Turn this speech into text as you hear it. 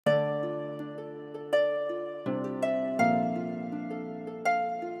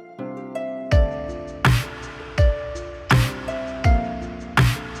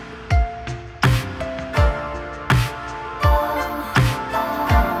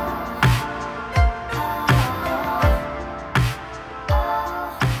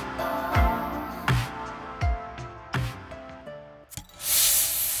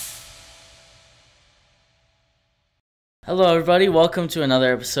Hello, everybody. Welcome to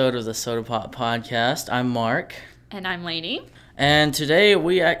another episode of the SOTA podcast. I'm Mark. And I'm Laney. And today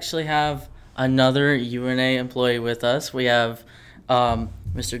we actually have another UNA employee with us. We have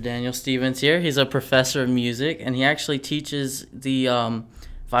Mr. Daniel Stevens here. He's a professor of music, and he actually teaches the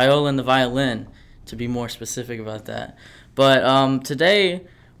viola and the violin, to be more specific about that. But today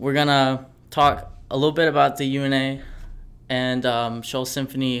we're going to talk a little bit about the UNA and Shoals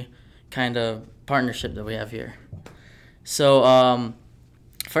Symphony kind of partnership that we have here. So,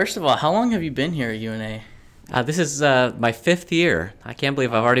 first of all, how long have you been here at UNA? This is my 5th year. I can't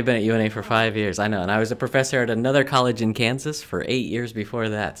believe I've already been at UNA for 5 years. I know, and I was a professor at another college in Kansas for 8 years before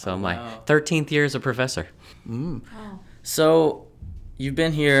that. So my 13th year as a professor. Wow. So, you've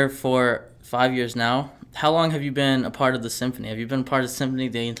been here for 5 years now. How long have you been a part of the symphony? Have you been part of the symphony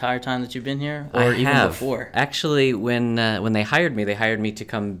the entire time that you've been here, or even before? Actually, when they hired me to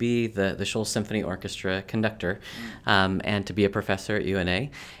come be the Shoals Symphony Orchestra conductor, and to be a professor at UNA.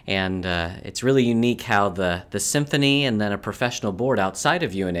 And it's really unique how the symphony and then a professional board outside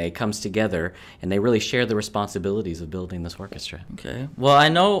of UNA comes together, and they really share the responsibilities of building this orchestra. Okay. Well, I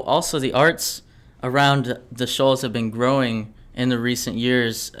know also the arts around the Shoals have been growing in the recent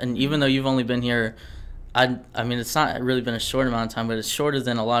years, and even though you've only been here, I mean, it's not really been a short amount of time, but it's shorter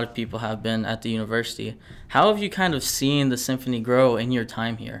than a lot of people have been at the university. How have you kind of seen the symphony grow in your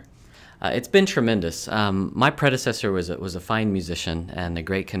time here? It's been tremendous. My predecessor was a fine musician and a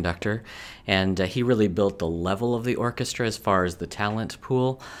great conductor, and he really built the level of the orchestra as far as the talent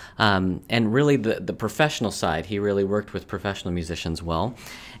pool, and really the professional side. He really worked with professional musicians well.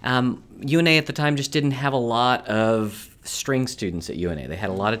 UNA at the time just didn't have a lot of string students at UNA. They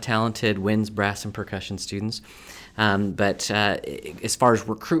had a lot of talented winds, brass, and percussion students. But as far as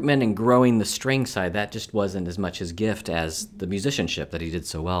recruitment and growing the string side, that just wasn't as much his gift as the musicianship that he did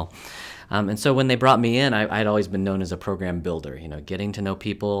so well. And so when they brought me in, I'd always been known as a program builder, getting to know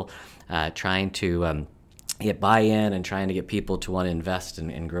people, trying to get buy-in and trying to get people to want to invest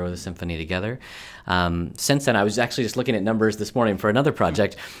and grow the symphony together. Since then, I was actually just looking at numbers this morning for another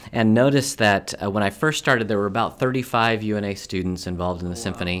project and noticed that when I first started, there were about 35 UNA students involved in the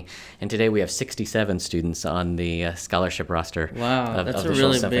symphony, and today we have 67 students on the scholarship roster of the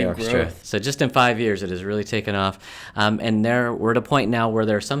Shoals Symphony Orchestra. Growth. So just in 5 years, it has really taken off. And we're at a point now where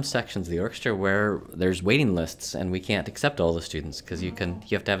there are some sections of the orchestra where there's waiting lists, and we can't accept all the students because you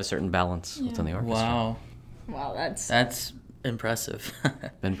have to have a certain balance within the orchestra. Wow, that's impressive.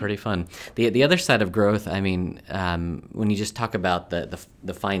 Been pretty fun. The other side of growth, I mean, when you just talk about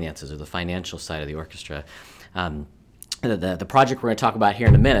the finances or the financial side of the orchestra, the project we're going to talk about here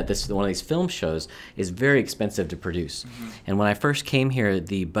in a minute, this is one of these film shows, is very expensive to produce. And when I first came here,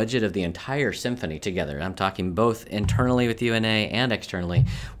 the budget of the entire symphony together, I'm talking both internally with UNA and externally,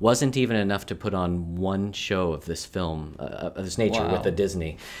 wasn't even enough to put on one show of this film, of this nature with the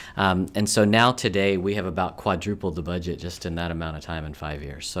Disney. And so now today we have about quadrupled the budget just in that amount of time in 5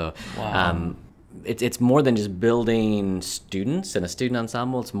 years. So it's more than just building students and a student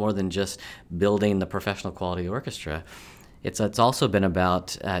ensemble. It's more than just building the professional quality orchestra. It's also been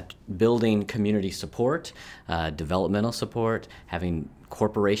about building community support, developmental support, having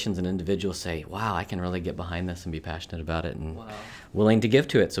corporations and individuals say, wow, I can really get behind this and be passionate about it and willing to give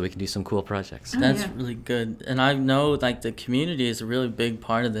to it so we can do some cool projects. That's really good. And I know like the community is a really big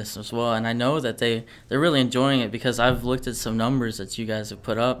part of this as well. And I know that they're really enjoying it because I've looked at some numbers that you guys have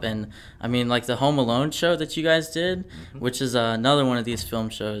put up. And I mean, like the Home Alone show that you guys did, which is another one of these film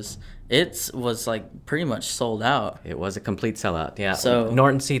shows, it was like pretty much sold out. It was a complete sellout, yeah. So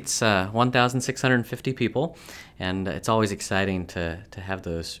Norton seats 1,650 people, and it's always exciting to have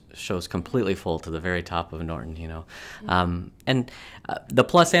those shows completely full to the very top of Norton, And the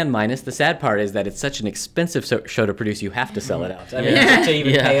plus and minus, the sad part is that it's such an expensive show to produce, you have to sell it out. I mean, to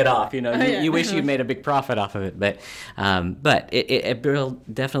even pay it off, You wish you'd made a big profit off of it, but it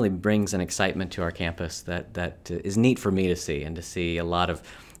definitely brings an excitement to our campus that is neat for me to see, and to see a lot of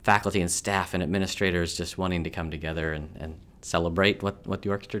faculty and staff and administrators just wanting to come together and celebrate what the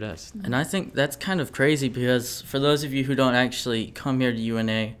orchestra does. And I think that's kind of crazy because for those of you who don't actually come here to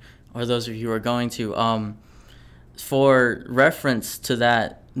UNA, or those of you who are going to, for reference to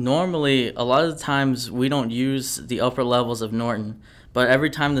that, normally a lot of the times we don't use the upper levels of Norton, but every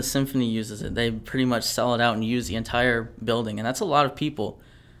time the symphony uses it, they pretty much sell it out and use the entire building, and that's a lot of people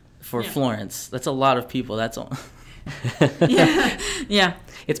for Florence. That's a lot of people. That's all. Yeah.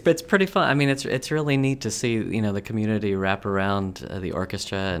 It's pretty fun. I mean, it's really neat to see the community wrap around the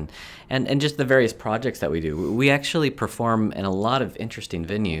orchestra and just the various projects that we do. We actually perform in a lot of interesting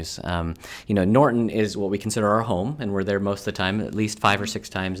venues. Norton is what we consider our home, and we're there most of the time, at least 5 or 6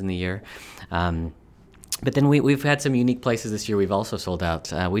 times in the year. But then we've had some unique places this year we've also sold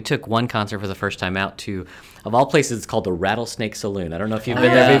out. We took one concert for the first time out to, of all places, it's called the Rattlesnake Saloon. I don't know if you've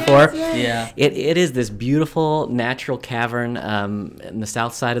been there before. Yeah. It is this beautiful natural cavern in the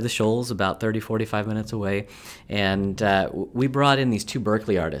south side of the Shoals, about 30, 45 minutes away. And we brought in these two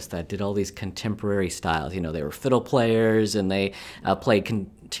Berkeley artists that did all these contemporary styles. You know, they were fiddle players, and they played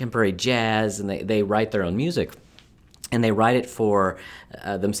contemporary jazz, and they write their own music. And they write it for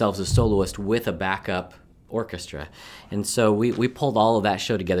themselves as soloists with a backup orchestra. And so we pulled all of that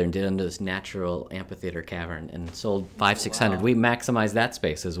show together and did it under this natural amphitheater cavern and sold 500-600. Wow. We maximized that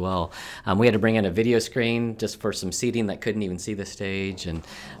space as well. We had to bring in a video screen just for some seating that couldn't even see the stage, and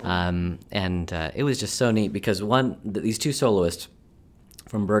it was just so neat because these two soloists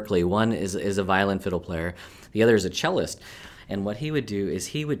from Berkeley, one is a violin fiddle player, the other is a cellist. And what he would do is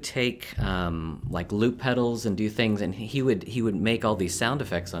he would take like loop pedals and do things, and he would make all these sound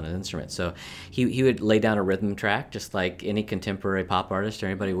effects on an instrument. So he would lay down a rhythm track just like any contemporary pop artist or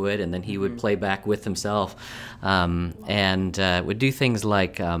anybody would, and then he would play back with himself, and would do things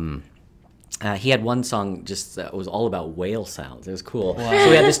like. He had one song just that was all about whale sounds. It was cool. Wow. So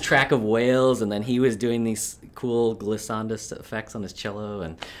we had this track of whales, and then he was doing these cool glissando effects on his cello,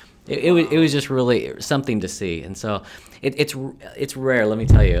 and it was just really something to see. And so it's rare, let me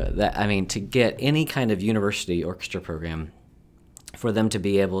tell you, that I mean, to get any kind of university orchestra program, for them to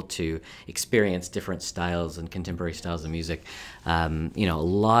be able to experience different styles and contemporary styles of music. You know, a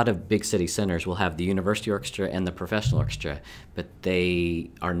lot of big city centers will have the university orchestra and the professional orchestra, but they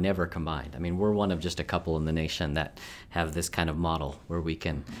are never combined. I mean, we're one of just a couple in the nation that have this kind of model where we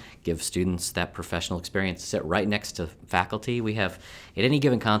can give students that professional experience, sit right next to faculty. We have, at any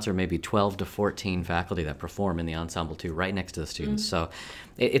given concert, maybe 12 to 14 faculty that perform in the ensemble too, right next to the students. So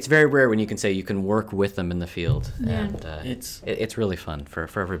it's very rare when you can say you can work with them in the field, and it's really fun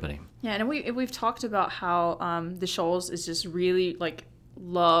for everybody. Yeah, and we've talked about how the Shoals is just really like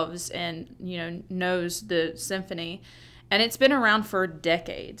loves and knows the symphony, and it's been around for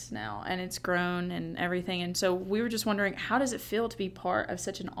decades now, and it's grown and everything. And so we were just wondering, how does it feel to be part of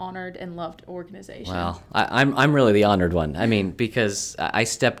such an honored and loved organization? Well, I'm really the honored one. I mean, because I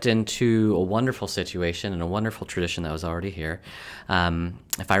stepped into a wonderful situation and a wonderful tradition that was already here.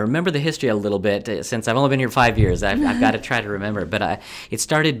 If I remember the history a little bit, since I've only been here 5 years, I've got to try to remember. But it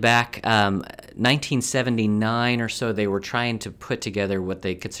started back 1979 or so. They were trying to put together what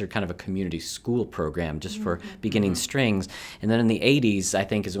they consider kind of a community school program just for beginning strings. And then in the 80s, I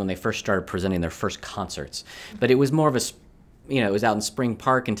think, is when they first started presenting their first concerts. But it was more of a, it was out in Spring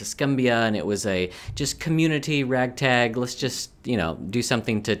Park in Tuscumbia, and it was a just community ragtag. Let's just, do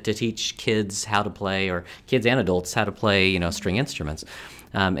something to teach kids how to play, or kids and adults how to play, string instruments.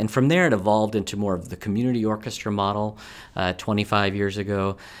 And from there, it evolved into more of the community orchestra model 25 years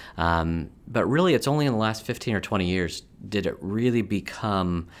ago. But really, it's only in the last 15 or 20 years did it really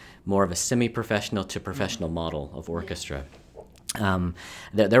become more of a semi-professional to professional model of orchestra.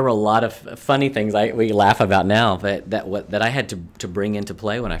 There were a lot of funny things we laugh about now, but that I had to bring into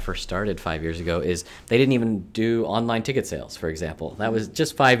play when I first started 5 years ago is they didn't even do online ticket sales, for example. That was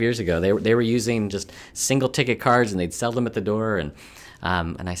just 5 years ago. They were using just single ticket cards, and they'd sell them at the door.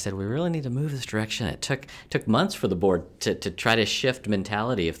 And I said, we really need to move this direction. It took months for the board to try to shift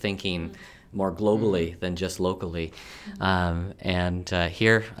mentality of thinking more globally than just locally.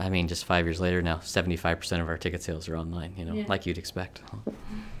 Here, I mean, just 5 years later now, 75% of our ticket sales are online, like you'd expect.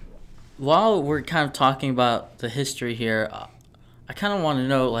 While we're kind of talking about the history here, I kind of want to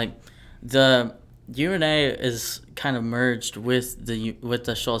know, like, the UNA is kind of merged with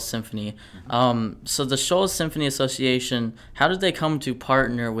the Shoals Symphony. So the Shoals Symphony Association, how did they come to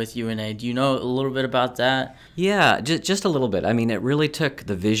partner with UNA? Do you know a little bit about that? Yeah, just a little bit. I mean, it really took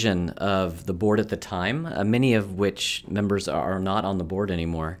the vision of the board at the time, many of which members are not on the board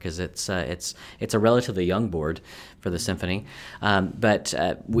anymore because it's a relatively young board for the symphony. But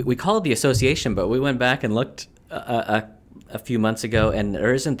we call it the association, but we went back and looked a few months ago, and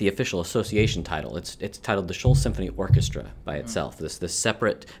there isn't the official association title. It's titled the Shoals Symphony Orchestra by itself. This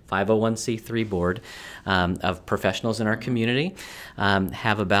separate 501c3 board of professionals in our community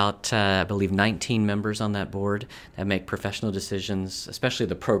have about, I believe, 19 members on that board that make professional decisions, especially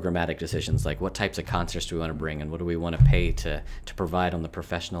the programmatic decisions, like what types of concerts do we want to bring and what do we want to pay to provide on the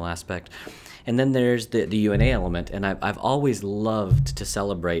professional aspect. And then there's the UNA element, and I've always loved to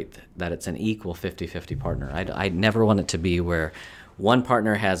celebrate that it's an equal 50-50 partner. I never want it to be where one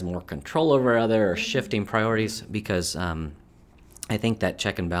partner has more control over other or shifting priorities, because I think that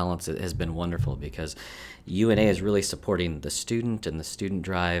check and balance has been wonderful, because UNA is really supporting the student and the student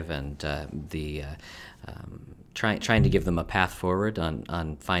drive and the trying to give them a path forward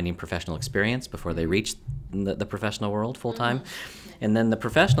on finding professional experience before they reach the professional world full time. And then the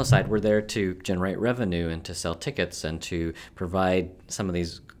professional side, we're there to generate revenue and to sell tickets and to provide some of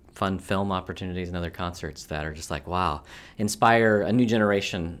these fun film opportunities and other concerts that are just like, wow, inspire a new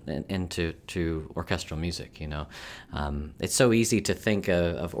generation into orchestral music, you know. It's so easy to think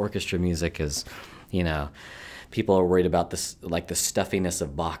of orchestra music as, you know, people are worried about this, like the stuffiness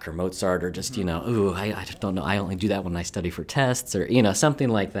of Bach or Mozart, or just, you know, ooh, I just don't know, I only do that when I study for tests, or, you know, something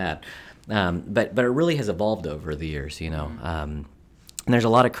like that. But it really has evolved over the years, you know. And there's a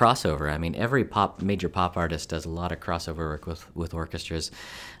lot of crossover. I mean, every major pop artist does a lot of crossover work with orchestras.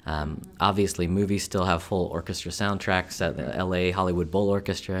 Obviously, movies still have full orchestra soundtracks at the LA Hollywood Bowl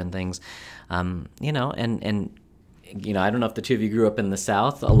Orchestra and things. You know, and you know, I don't know if the two of you grew up in the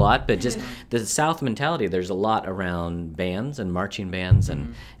South a lot, but just the South mentality, there's a lot around bands and marching bands,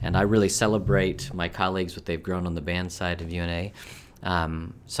 and I really celebrate my colleagues, what they've grown on the band side of UNA.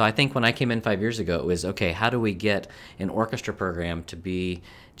 So I think when I came in 5 years ago, it was, okay, how do we get an orchestra program to be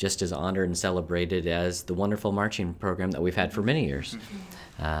just as honored and celebrated as the wonderful marching program that we've had for many years?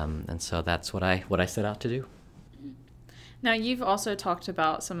 And so that's what I set out to do. Now, you've also talked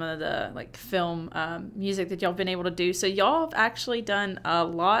about some of the like film music that y'all have been able to do. So y'all have actually done a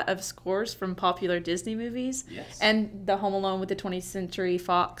lot of scores from popular Disney movies. Yes. And the Home Alone with the 20th Century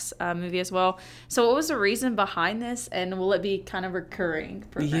Fox movie as well. So what was the reason behind this, and will it be kind of recurring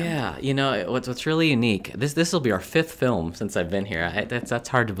program? Yeah, you know, what's really unique, this will be our 5th film since I've been here. That's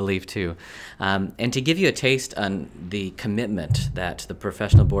hard to believe, too. And to give you a taste on the commitment that the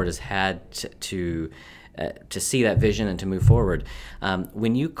professional board has had to see that vision and to move forward.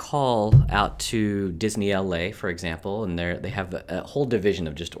 When you call out to Disney LA, for example, and they have a whole division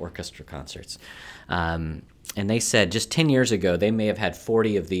of just orchestra concerts, and they said just 10 years ago they may have had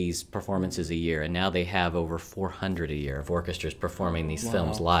 40 of these performances a year, and now they have over 400 a year of orchestras performing these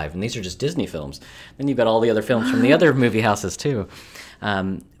films live, and these are just Disney films. Then you've got all the other films from the other movie houses too.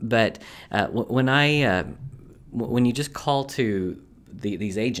 But when you just call to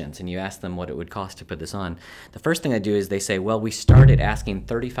these agents and you ask them what it would cost to put this on, the first thing I do is they say, well, we started asking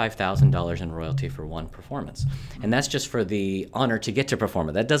 $35,000 in royalty for one performance. And that's just for the honor to get to perform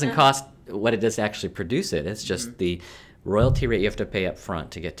it. That doesn't cost what it does to actually produce it. It's just the royalty rate you have to pay up front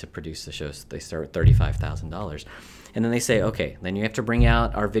to get to produce the shows. They start at $35,000. And then they say, okay, then you have to bring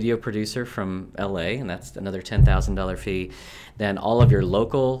out our video producer from LA, and that's another $10,000 fee. Then all of your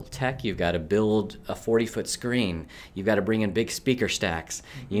local tech, you've got to build a 40-foot screen. You've got to bring in big speaker stacks.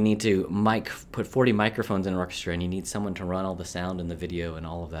 You need to put 40 microphones in an orchestra, and you need someone to run all the sound and the video and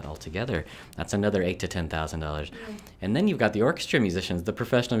all of that all together. That's another $8,000 to $10,000. And then you've got the orchestra musicians, the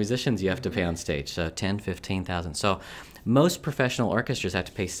professional musicians you have to pay on stage, so $10,000, $15,000. So most professional orchestras have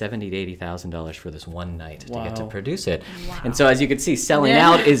to pay $70,000 to $80,000 for this one night to get to produce it. Wow. And so as you can see, selling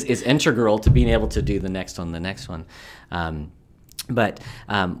out is integral to being able to do the next one. But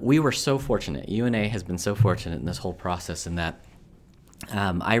we were so fortunate. UNA has been so fortunate in this whole process in that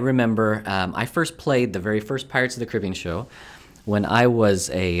I remember I first played the very first Pirates of the Caribbean show when I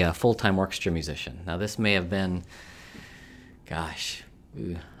was a full-time orchestra musician. Now this may have been, gosh,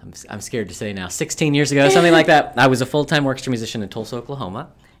 I'm scared to say now, 16 years ago, something like that. I was a full-time orchestra musician in Tulsa, Oklahoma,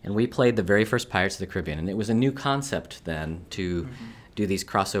 and we played the very first Pirates of the Caribbean. And it was a new concept then to do these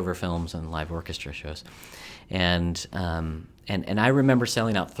crossover films and live orchestra shows. And I remember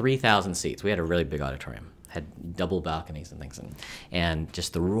selling out 3,000 seats. We had a really big auditorium, had double balconies and things, and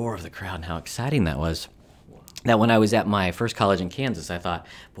just the roar of the crowd and how exciting that was. That when I was at my first college in Kansas, I thought,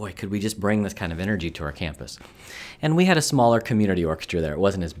 boy, could we just bring this kind of energy to our campus? And we had a smaller community orchestra there. It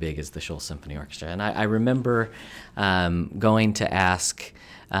wasn't as big as the Shoals Symphony Orchestra. And I remember going to ask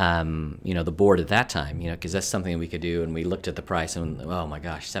the board at that time, because that's something we could do. And we looked at the price and, oh my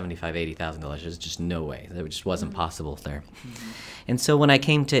gosh, $75,000, $80,000. There's just no way. It just wasn't possible there. And so when I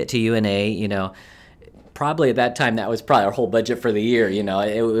came to UNA, probably at that time, that was probably our whole budget for the year.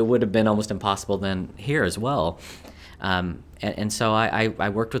 It would have been almost impossible then here as well. And so I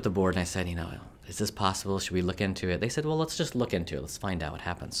worked with the board and I said, is this possible? Should we look into it? They said, well, let's just look into it. Let's find out what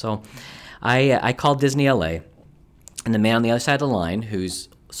happens. So I called Disney LA, and the man on the other side of the line, whose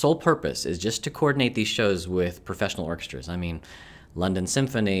sole purpose is just to coordinate these shows with professional orchestras. I mean, London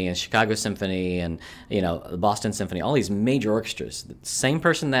Symphony and Chicago Symphony and the Boston Symphony, all these major orchestras. The same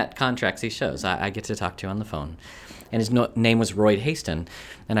person that contracts these shows, I get to talk to on the phone, and his name was Royd Haston.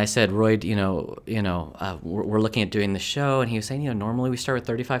 And I said, Royd, we're looking at doing the show, and he was saying, normally we start with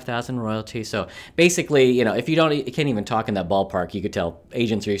 $35,000 royalty. So basically, if you can't even talk in that ballpark, you could tell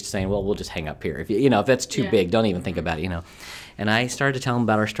agents are used to saying, well, we'll just hang up here. If that's too big, don't even think about it. And I started to tell him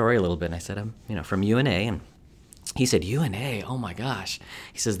about our story a little bit. And I said, I'm from UNA, and he said, UNA, oh my gosh.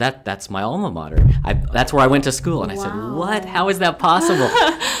 He says, that's my alma mater. That's where I went to school. And I said, what? How is that possible?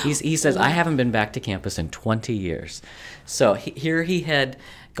 He says, I haven't been back to campus in 20 years. So here he had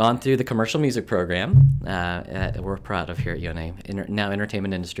gone through the commercial music program we're proud of here at UNA, now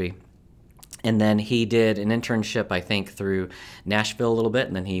entertainment industry. And then he did an internship, I think, through Nashville a little bit,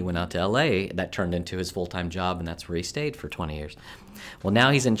 and then he went out to LA. That turned into his full-time job, and that's where he stayed for 20 years. Well,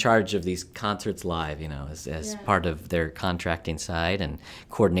 now he's in charge of these concerts live, as part of their contracting side and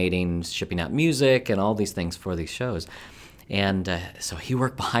coordinating, shipping out music and all these things for these shows. And so he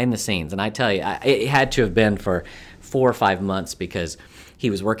worked behind the scenes. And I tell you, it had to have been for 4 or 5 months because he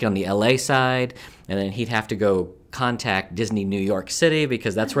was working on the LA side, and then he'd have to go contact Disney New York City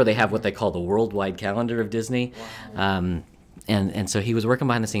because that's where they have what they call the worldwide calendar of Disney. Wow. And so he was working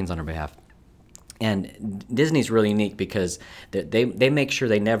behind the scenes on our behalf. And Disney's really unique because they make sure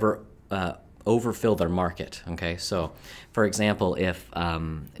they never overfill their market. Okay, so for example, if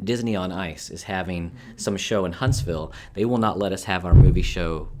Disney on Ice is having some show in Huntsville, they will not let us have our movie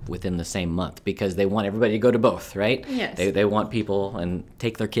show within the same month because they want everybody to go to both, right? Yes. They want people and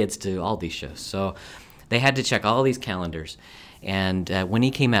take their kids to all these shows. So they had to check all these calendars. And when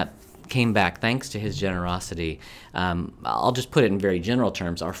he came back, thanks to his generosity, I'll just put it in very general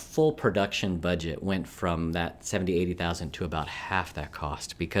terms, our full production budget went from that $70,000, $80,000 to about half that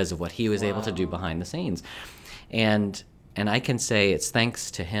cost because of what he was able to do behind the scenes. And I can say it's thanks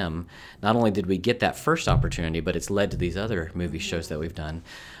to him, not only did we get that first opportunity, but it's led to these other movie shows that we've done.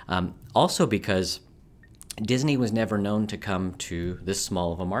 Also because Disney was never known to come to this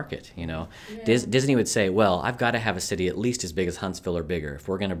small of a market, Disney would say, well, I've got to have a city at least as big as Huntsville or bigger if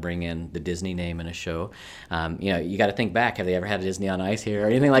we're going to bring in the Disney name in a show. You got to think back. Have they ever had a Disney on Ice here or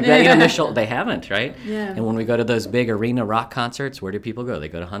anything like that? They haven't, right? Yeah. And when we go to those big arena rock concerts, where do people go? They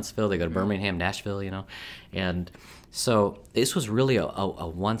go to Huntsville, they go to Birmingham, Nashville, And so this was really a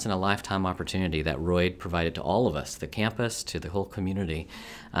once-in-a-lifetime opportunity that Royd provided to all of us, the campus, to the whole community,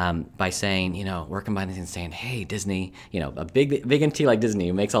 by saying, working behind the scenes, saying, hey, Disney, a big entity like Disney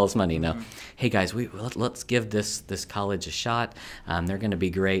who makes all this money, hey, guys, let's give this college a shot. They're going to be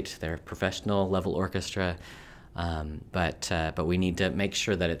great. They're a professional-level orchestra, but we need to make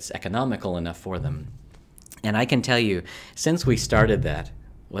sure that it's economical enough for them. And I can tell you, since we started that,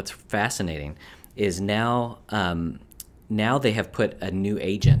 what's fascinating is now they have put a new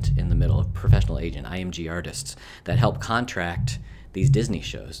agent in the middle, a professional agent, IMG artists, that help contract these Disney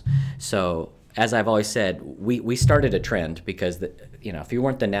shows. So as I've always said, we started a trend because if you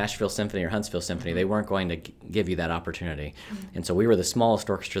weren't the Nashville Symphony or Huntsville Symphony, they weren't going to give you that opportunity. And so we were the smallest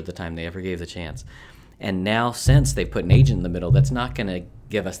orchestra at the time they ever gave the chance. And now, since they put an agent in the middle, that's not going to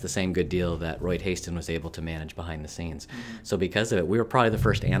give us the same good deal that Royd Haston was able to manage behind the scenes. So because of it, we were probably the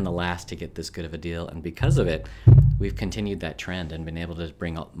first and the last to get this good of a deal. And because of it, we've continued that trend and been able to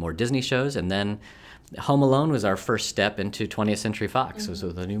bring out more Disney shows. And then Home Alone was our first step into 20th Century Fox, was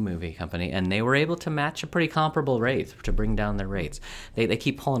with a new movie company, and they were able to match a pretty comparable rate to bring down their rates. They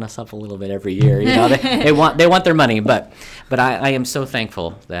keep pulling us up a little bit every year. They want their money, but I am so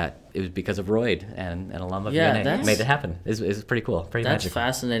thankful that it was because of Royd and an alum of UNA made it happen. It's pretty cool, pretty magical. That's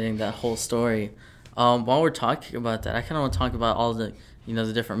fascinating, that whole story. While we're talking about that, I kind of want to talk about all the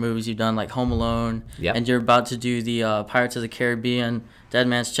the different movies you've done, like Home Alone, and you're about to do the Pirates of the Caribbean, Dead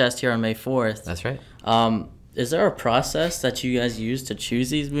Man's Chest here on May 4th. That's right. Is there a process that you guys use to choose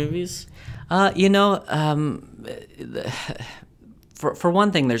these movies? For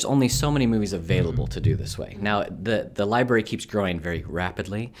one thing, there's only so many movies available to do this way. Now, the library keeps growing very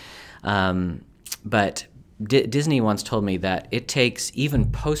rapidly, but Disney once told me that it takes even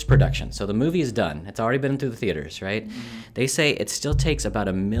post-production. So the movie is done. It's already been through the theaters, right? They say it still takes about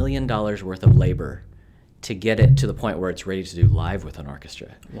 $1 million worth of labor to get it to the point where it's ready to do live with an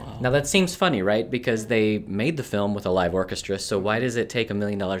orchestra. Wow. Now that seems funny, right? Because they made the film with a live orchestra, so why does it take $1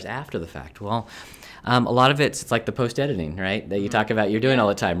 million after the fact? Well, a lot of it's like the post-editing, right? That you talk about, you're doing all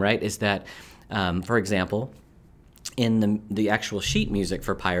the time, right? Is that, for example, in the actual sheet music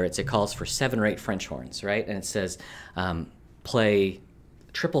for Pirates, it calls for 7 or 8 French horns, right? And it says, play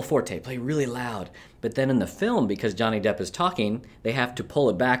triple forte, play really loud. But then in the film, because Johnny Depp is talking, they have to pull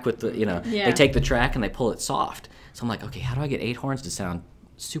it back with the, they take the track and they pull it soft. So I'm like, okay, how do I get 8 horns to sound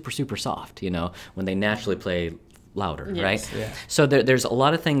super, super soft, when they naturally play louder, right? Yeah. So there's a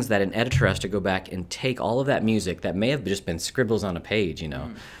lot of things that an editor has to go back and take all of that music that may have just been scribbles on a page,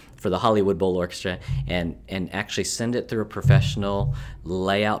 for the Hollywood Bowl Orchestra, and actually send it through a professional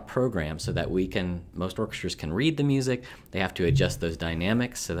layout program so that most orchestras can read the music. They have to adjust those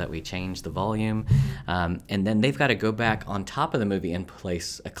dynamics so that we change the volume. And then they've got to go back on top of the movie and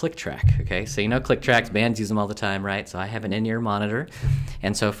place a click track, okay? So click tracks, bands use them all the time, right? So I have an in-ear monitor.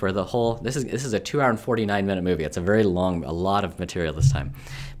 And so for the whole, this is a 2 hour and 49-minute movie. It's a very long, a lot of material this time.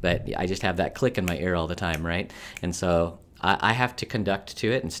 But I just have that click in my ear all the time, right? And so I have to conduct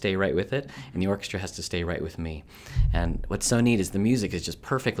to it and stay right with it, and the orchestra has to stay right with me. And what's so neat is the music is just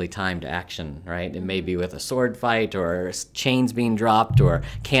perfectly timed action, right? It may be with a sword fight or chains being dropped or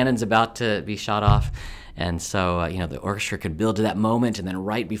cannons about to be shot off. And so, the orchestra could build to that moment, and then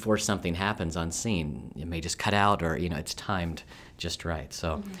right before something happens on scene, it may just cut out, or, it's timed just right.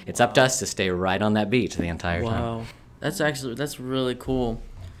 So it's up to us to stay right on that beat the entire time. Wow. That's really cool.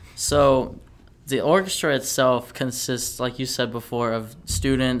 So the orchestra itself consists, like you said before, of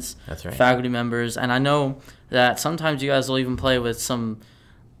students, That's right. faculty members, and I know that sometimes you guys will even play with some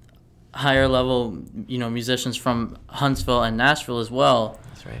higher level, musicians from Huntsville and Nashville as well.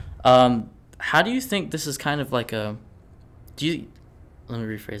 That's right. How do you think this is kind of like let me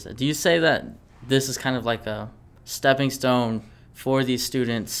rephrase that. Do you say that this is kind of like a stepping stone for these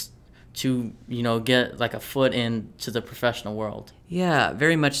students to, get like a foot into the professional world? Yeah,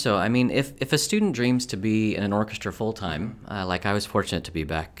 very much so. I mean, if a student dreams to be in an orchestra full-time, like I was fortunate to be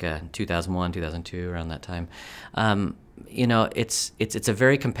back in 2001, 2002, around that time, it's a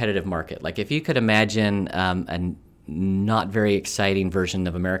very competitive market. Like if you could imagine a not very exciting version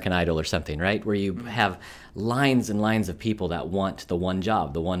of American Idol or something, right? Where you have lines and lines of people that want the one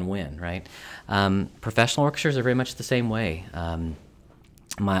job, the one win, right? Professional orchestras are very much the same way.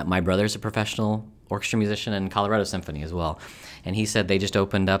 My brother's a professional orchestra musician in Colorado Symphony as well, and he said they just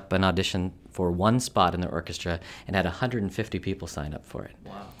opened up an audition for one spot in their orchestra and had 150 people sign up for it.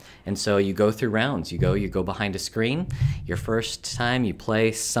 Wow. And so you go through rounds. You go behind a screen. Your first time you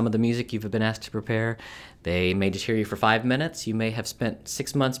play some of the music you've been asked to prepare. They may just hear you for 5 minutes. You may have spent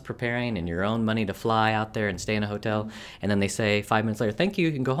 6 months preparing and your own money to fly out there and stay in a hotel. And then they say 5 minutes later, thank you,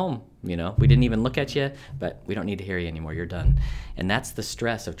 you can go home. We didn't even look at you, but we don't need to hear you anymore. You're done. And that's the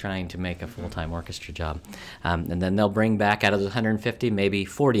stress of trying to make a full-time orchestra job. And then they'll bring back, out of those 150, maybe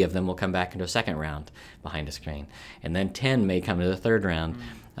 40 of them will come back into a second round behind a screen. And then 10 may come to the third round.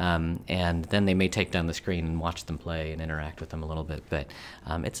 And then they may take down the screen and watch them play and interact with them a little bit. But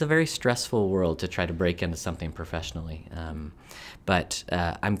it's a very stressful world to try to break into something professionally. But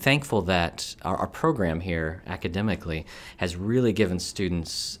I'm thankful that our program here academically has really given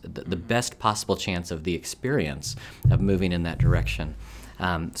students the best possible chance of the experience of moving in that direction.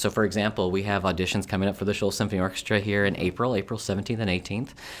 So, for example, we have auditions coming up for the Shoals Symphony Orchestra here in April 17th and 18th,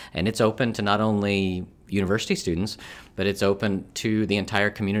 and it's open to not only university students, but it's open to the entire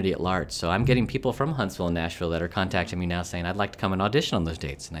community at large. So I'm getting people from Huntsville and Nashville that are contacting me now saying, I'd like to come and audition on those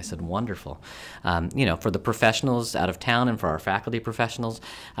dates. And I said, wonderful. For the professionals out of town and for our faculty professionals,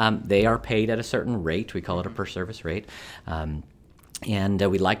 they are paid at a certain rate. We call it a per-service rate. And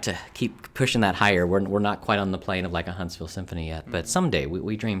we'd like to keep pushing that higher. We're not quite on the plane of like a Huntsville Symphony yet, but someday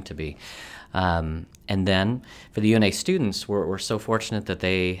we dream to be. And then for the UNA students, we're so fortunate that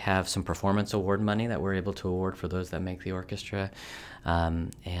they have some performance award money that we're able to award for those that make the orchestra.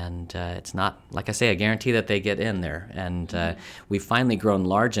 It's not, like I say, a guarantee that they get in there. And we've finally grown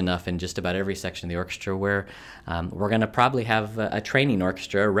large enough in just about every section of the orchestra where we're going to probably have a training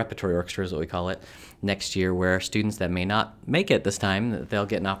orchestra, a repertory orchestra is what we call it, next year, where students that may not make it this time, they'll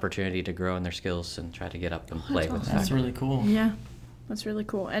get an opportunity to grow in their skills and try to get up and play with that. That's really cool. Yeah, that's really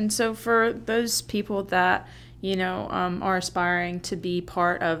cool. And so for those people that are aspiring to be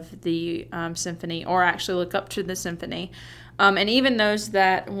part of the symphony or actually look up to the symphony, and even those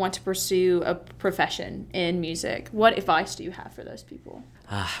that want to pursue a profession in music, what advice do you have for those people?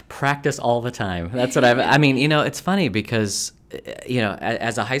 Practice all the time. That's what it's funny because,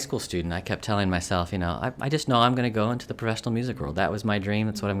 as a high school student, I kept telling myself, I just know I'm going to go into the professional music world. That was my dream.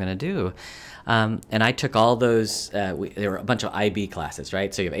 That's what I'm going to do. And I took all those, there were a bunch of IB classes,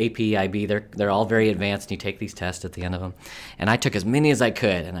 right? So you have AP, IB, they're all very advanced, and you take these tests at the end of them. And I took as many as I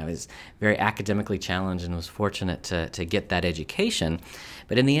could, and I was very academically challenged and was fortunate to get that education.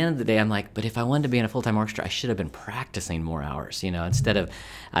 But in the end of the day, I'm like, but if I wanted to be in a full-time orchestra, I should have been practicing more hours, instead of,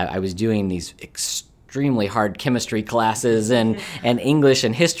 I was doing these extremely hard chemistry classes and English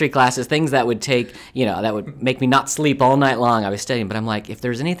and history classes, things that would take, that would make me not sleep all night long. I was studying, but I'm like, if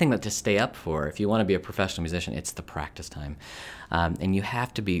there's anything to stay up for, if you want to be a professional musician, it's the practice time. And you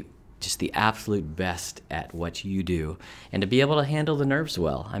have to be just the absolute best at what you do, and to be able to handle the nerves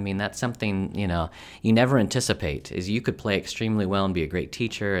well. I mean, that's something, you know, you never anticipate, is you could play extremely well and be a great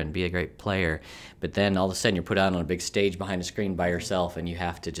teacher and be a great player, but then all of a sudden you're put out on a big stage behind a screen by yourself and you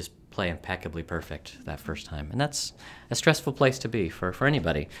have to just play impeccably perfect that first time. And that's a stressful place to be for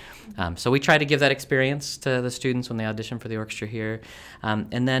anybody. So we try to give that experience to the students when they audition for the orchestra here.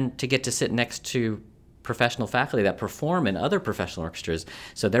 And then to get to sit next to professional faculty that perform in other professional orchestras.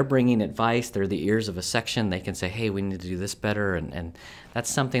 So they're bringing advice, they're the ears of a section, they can say, hey, we need to do this better, and that's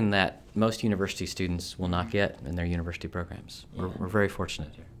something that most university students will not get in their university programs. We're very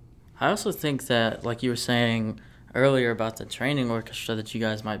fortunate here. I also think that, like you were saying earlier about the training orchestra that you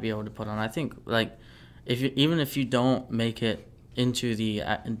guys might be able to put on, I think, like, even if you don't make it into the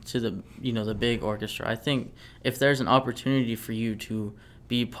you know, the big orchestra, I think if there's an opportunity for you to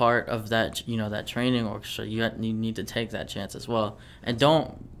be part of that, you know, that training orchestra, you need to take that chance as well, and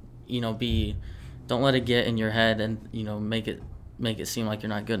don't let it get in your head and, you know, make it seem like you're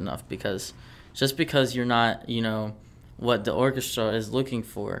not good enough, because just because you're not, you know, what the orchestra is looking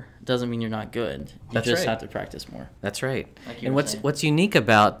for doesn't mean you're not good. You just have to practice more. That's right. Like and what's unique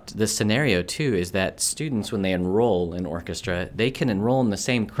about this scenario too is that students, when they enroll in orchestra, they can enroll in the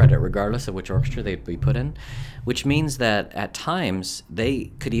same credit regardless of which orchestra they'd be put in, which means that at times they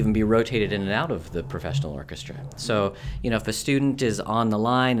could even be rotated in and out of the professional orchestra. So, you know, if a student is on the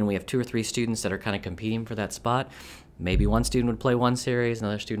line and we have 2 or 3 students that are kind of competing for that spot, maybe one student would play one series,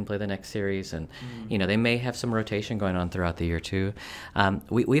 another student play the next series, and you know, they may have some rotation going on throughout the year too.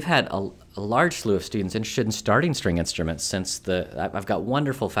 We've had a large slew of students interested in starting string instruments since I've got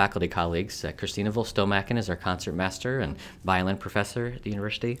wonderful faculty colleagues. Christina Volstomaken is our concert master and violin professor at the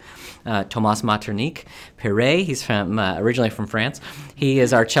university. Thomas Maternique Perret, he's originally from France. He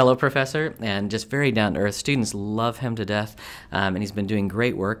is our cello professor and just very down to earth. Students love him to death, and he's been doing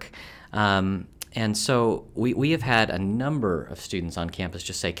great work. And so we have had a number of students on campus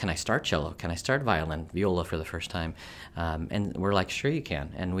just say, can I start cello? Can I start violin, viola for the first time? And we're like, sure you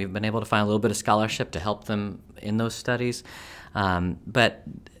can. And we've been able to find a little bit of scholarship to help them in those studies. But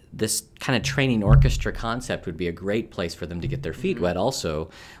this kind of training orchestra concept would be a great place for them to get their feet wet also,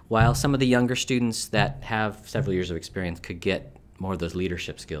 while some of the younger students that have several years of experience could get more of those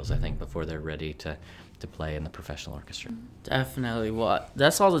leadership skills, I think, before they're ready to play in the professional orchestra. Definitely. Well,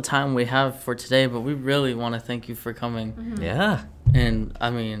 that's all the time we have for today, but we really want to thank you for coming. Yeah. And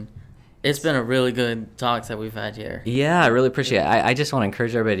I mean, it's been a really good talk that we've had here. Yeah, I really appreciate it. I just want to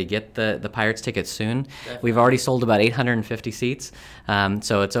encourage everybody to get the Pirates tickets soon. Definitely. We've already sold about 850 seats,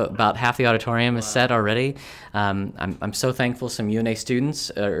 so it's about half the auditorium is set already. I'm so thankful some UNA students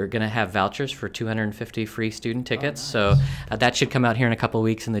are going to have vouchers for 250 free student tickets, so that should come out here in a couple of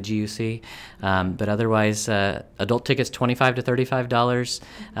weeks in the GUC. But otherwise, adult tickets $25 to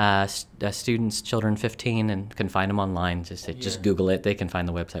 $35, students, children 15, and can find them online. Just Google it. They can find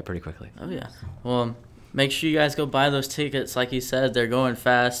the website pretty quickly. Oh, yeah. Well, make sure you guys go buy those tickets. Like he said, they're going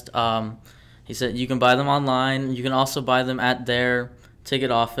fast. He said you can buy them online. You can also buy them at their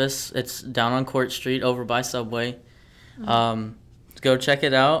ticket office. It's down on Court Street over by Subway. Go check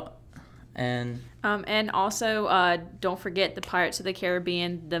it out. And also, don't forget the Pirates of the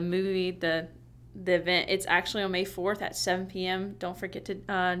Caribbean, the movie, the event. It's actually on May 4th at 7 p.m. Don't forget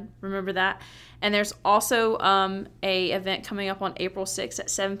to remember that. And there's also a event coming up on April 6th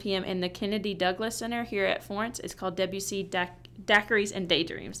at 7 p.m. in the Kennedy Douglas Center here at Florence. It's called WC Daiquiris and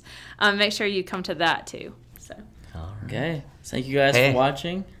Daydreams. Make sure you come to that too. So. All right. Okay. Thank you guys for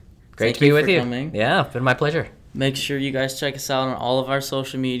watching. Great to be with you. Coming. Yeah, it's been my pleasure. Make sure you guys check us out on all of our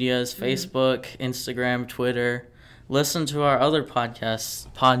social medias, Facebook, Instagram, Twitter. Listen to our other podcasts,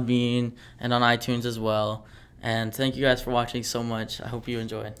 Podbean, and on iTunes as well. And thank you guys for watching so much. I hope you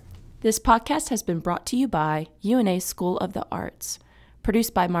enjoyed. This podcast has been brought to you by UNA School of the Arts,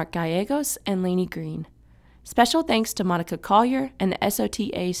 produced by Mark Gallegos and Laney Green. Special thanks to Monica Collier and the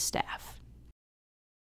SOTA staff.